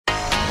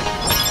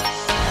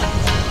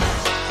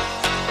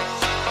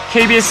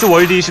KBS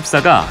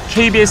월드24가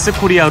KBS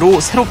코리아로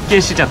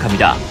새롭게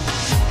시작합니다.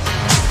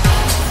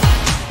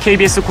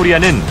 KBS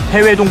코리아는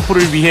해외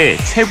동포를 위해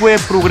최고의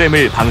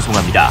프로그램을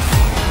방송합니다.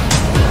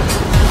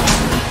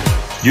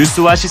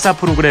 뉴스와 시사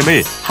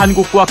프로그램을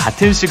한국과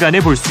같은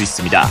시간에 볼 수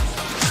있습니다.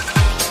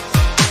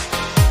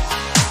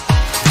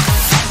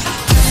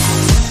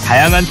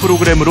 다양한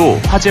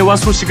프로그램으로 화제와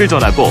소식을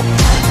전하고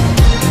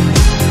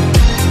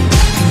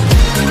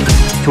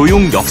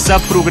교육 역사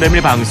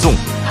프로그램을 방송,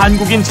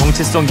 한국인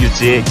정체성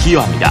유지에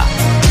기여합니다.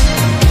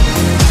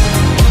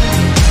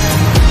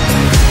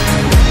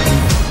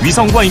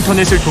 위성과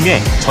인터넷을 통해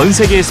전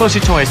세계에서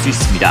시청할 수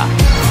있습니다.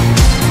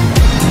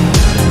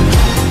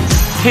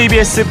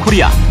 KBS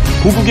코리아,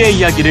 고국의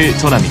이야기를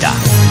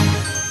전합니다.